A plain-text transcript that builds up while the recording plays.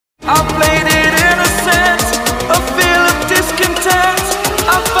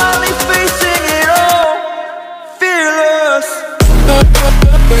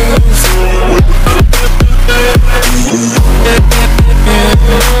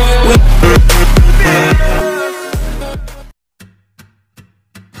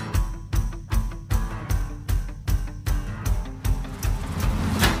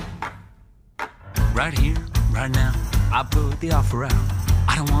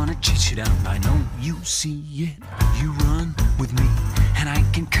chase you down. I know you see it. You run with me, and I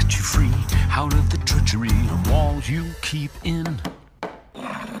can cut you free out of the treachery of walls you keep in.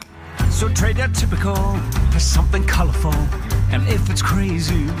 So trade that typical for something colorful. And if it's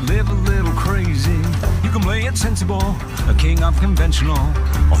crazy, live a little crazy. You can play it sensible, a king of conventional,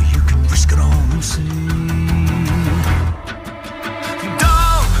 or you can risk it all and see.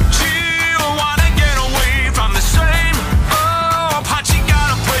 Don't you wanna get away from the same old part you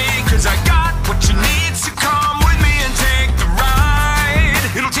gotta play? 'Cause I got what you need, so come with me and take the ride.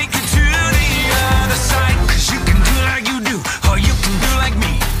 It'll take you to the other side. 'Cause you can do like you do, or you can do like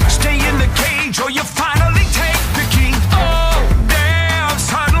me. Stay in the cage, or you finally take the key. Oh, damn,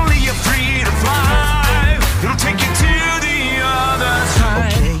 suddenly you're free to fly. It'll take you to the other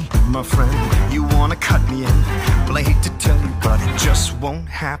side. Okay, my friend, you wanna cut me in. Well, I hate to tell you, but it just won't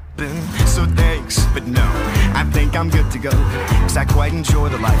happen. So thanks, but no, I think I'm good to go. 'Cause I quite enjoy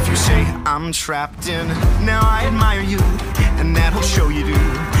the life you say I'm trapped in. Now I admire you, and that'll show you do.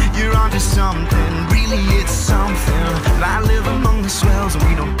 You're onto something, really it's something. But I live among the swells, and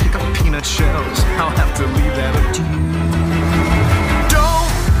we don't pick up peanut shells. I'll have to leave that up to you.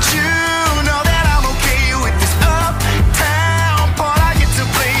 Don't you know that I'm okay with this uptown part I get to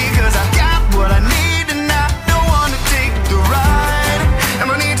play? 'Cause I got what I need, and I don't wanna take the ride.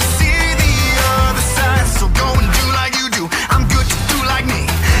 And I need to see the other side. So go and do like you do. I'm good to do like me.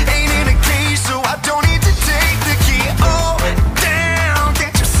 Ain't in a cage, so I don't need to take the key. Oh, damn,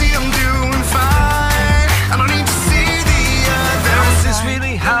 can't you see I'm doing fine? I don't need to see the other Now, is this side.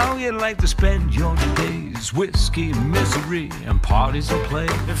 really how you like to spend your days? Whiskey, misery, and parties and play.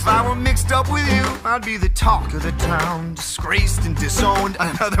 If I were mixed up with you, I'd be the talk of the town. Disgraced and disowned,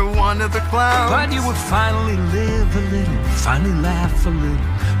 another one of the clowns. But you would finally live a little, finally laugh a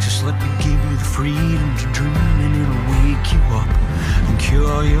little. Just let me give you the freedom to dream, and it'll wake you up and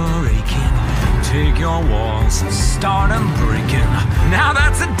cure your aching. Take your walls and start them breaking. Now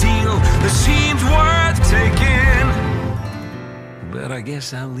that's a deal that seems worth taking. But I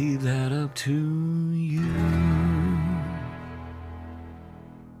guess I'll leave that up to you.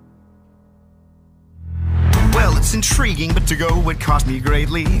 Well, it's intriguing, but to go would cost me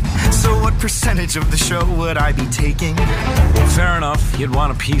greatly. So what percentage of the show would I be taking? Well, fair enough, you'd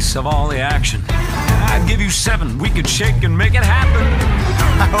want a piece of all the action. I'd give you 7, we could shake and make it happen.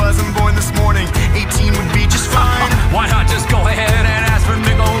 I wasn't born this morning, 18